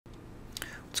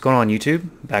What's going on, YouTube?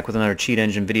 Back with another cheat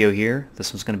engine video here.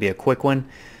 This one's going to be a quick one.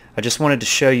 I just wanted to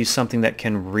show you something that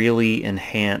can really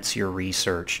enhance your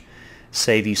research,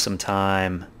 save you some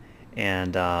time,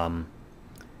 and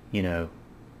you know,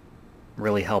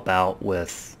 really help out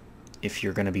with if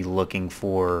you're going to be looking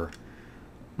for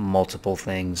multiple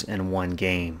things in one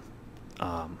game.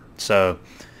 So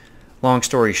long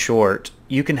story short,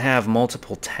 you can have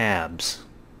multiple tabs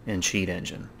in Cheat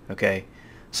Engine. Okay,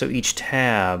 so each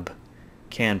tab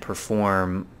can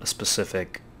perform a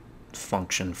specific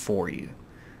function for you.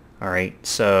 Alright,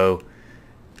 so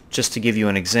just to give you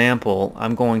an example,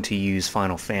 I'm going to use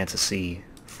Final Fantasy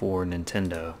for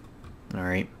Nintendo.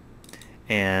 Alright,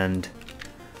 and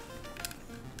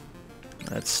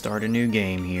let's start a new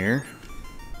game here.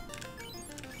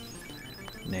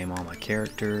 Name all my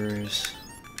characters.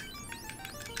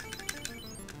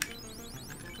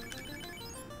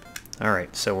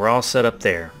 Alright, so we're all set up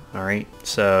there. Alright,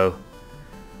 so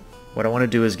what I want to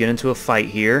do is get into a fight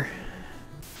here.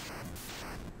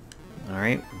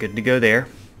 Alright, good to go there.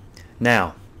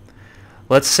 Now,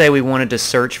 let's say we wanted to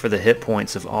search for the hit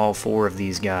points of all four of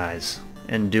these guys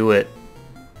and do it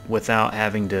without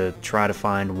having to try to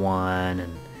find one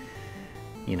and,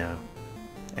 you know,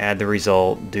 add the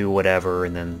result, do whatever,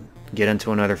 and then get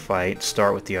into another fight,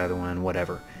 start with the other one,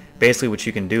 whatever. Basically what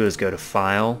you can do is go to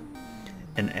File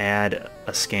and add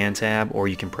a scan tab, or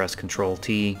you can press Control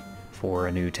T for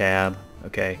a new tab.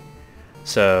 Okay,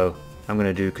 so I'm going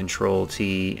to do Control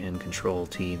T and Control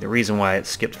T. The reason why it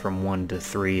skipped from 1 to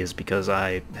 3 is because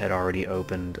I had already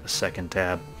opened a second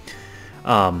tab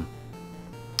and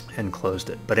closed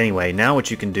it. But anyway, now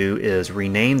what you can do is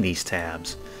rename these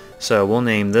tabs. So we'll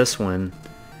name this one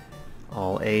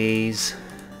All A's.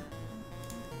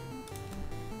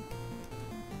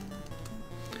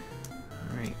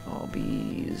 Alright, All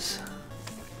B's.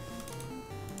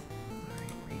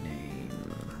 Alright, rename.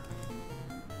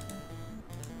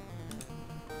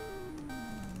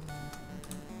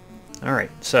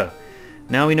 Alright, so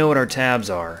now we know what our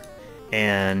tabs are,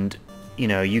 and you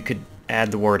know, you could add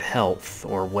the word health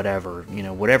or whatever, you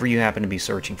know, whatever you happen to be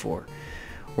searching for.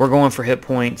 We're going for hit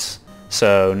points,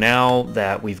 so now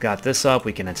that we've got this up,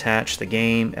 we can attach the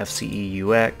game,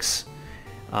 FCEUX,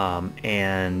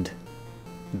 and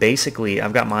basically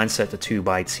I've got mine set to 2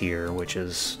 bytes here, which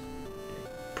is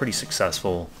pretty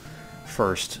successful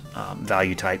first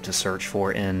value type to search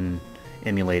for in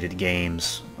emulated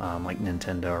games like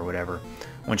Nintendo or whatever.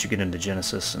 Once you get into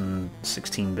Genesis and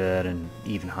 16-bit and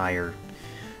even higher,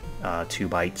 2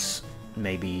 bytes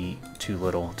may be too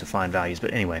little to find values,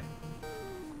 but anyway.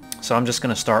 So I'm just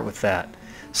going to start with that.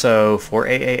 So for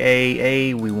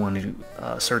AAA, we want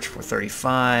to search for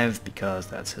 35 because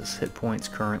that's his hit points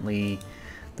currently.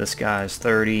 This guy is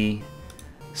 30,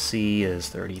 C is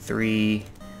 33,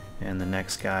 and the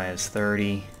next guy is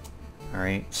 30.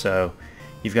 Alright, so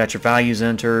you've got your values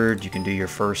entered. You can do your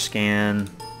first scan.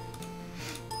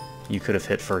 You could have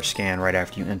hit first scan right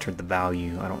after you entered the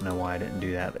value. I don't know why I didn't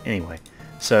do that, but anyway.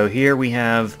 So here we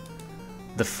have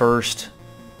the first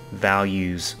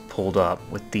values pulled up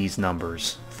with these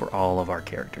numbers for all of our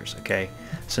characters. Okay,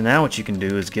 so now what you can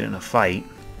do is get in a fight,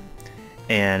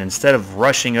 and instead of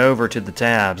rushing over to the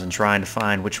tabs and trying to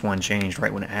find which one changed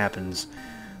right when it happens,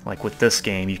 like with this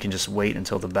game, you can just wait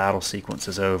until the battle sequence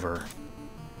is over.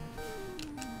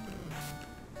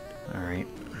 Alright.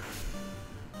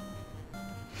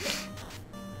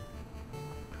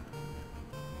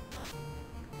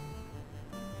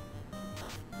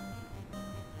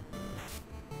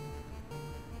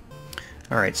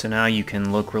 Alright, so now you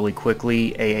can look really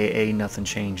quickly. AAA, nothing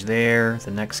changed there.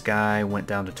 The next guy went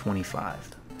down to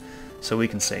 25. So we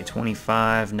can say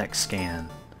 25, next scan.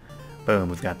 Boom,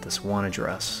 we've got this one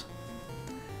address.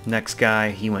 Next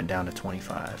guy, he went down to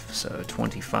 25. So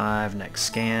 25, next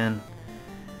scan.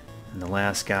 And the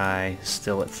last guy,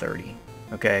 still at 30.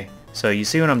 Okay, so you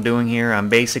see what I'm doing here? I'm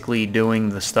basically doing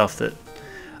the stuff that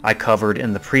I covered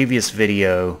in the previous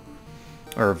video,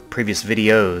 or previous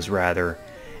videos rather,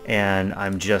 and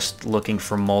I'm just looking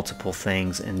for multiple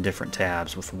things in different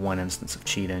tabs with one instance of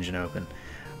Cheat Engine open.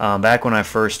 Back when I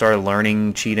first started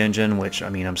learning Cheat Engine, which I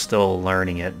mean I'm still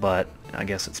learning it, but I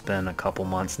guess it's been a couple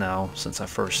months now since I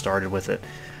first started with it.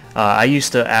 I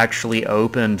used to actually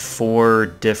open 4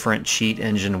 different Cheat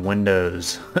Engine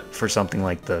windows for something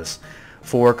like this.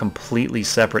 4 completely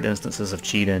separate instances of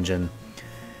Cheat Engine,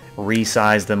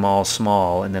 resize them all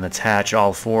small, and then attach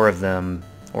all 4 of them,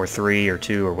 or 3 or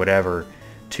 2 or whatever,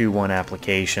 to one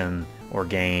application or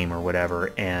game or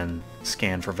whatever, and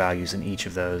scan for values in each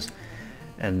of those.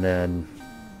 And then,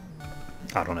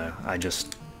 I don't know, I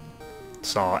just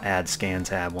saw add scan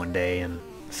tab one day and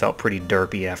felt pretty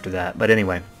derpy after that. But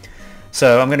anyway,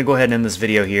 So I'm going to go ahead and end this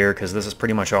video here because this is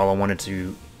pretty much all I wanted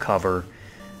to cover,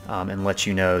 and let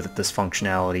you know that this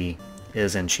functionality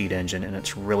is in Cheat Engine, and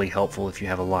it's really helpful if you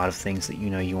have a lot of things that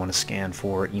you want to scan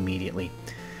for immediately.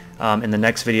 In the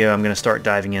next video, I'm going to start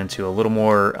diving into a little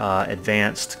more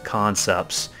advanced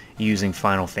concepts using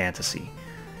Final Fantasy,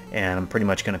 and I'm pretty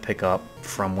much going to pick up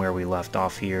from where we left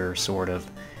off here, sort of,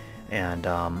 and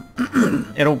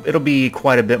it'll be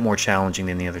quite a bit more challenging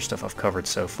than the other stuff I've covered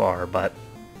so far, but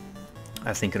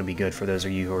I think it'll be good for those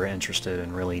of you who are interested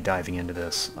in really diving into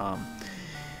this.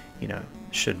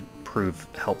 Should prove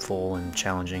helpful and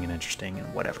challenging and interesting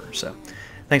and whatever. So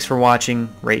thanks for watching.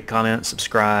 Rate, comment,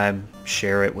 subscribe,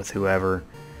 share it with whoever.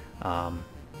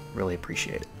 Really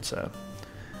appreciate it. So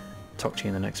talk to you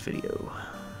in the next video.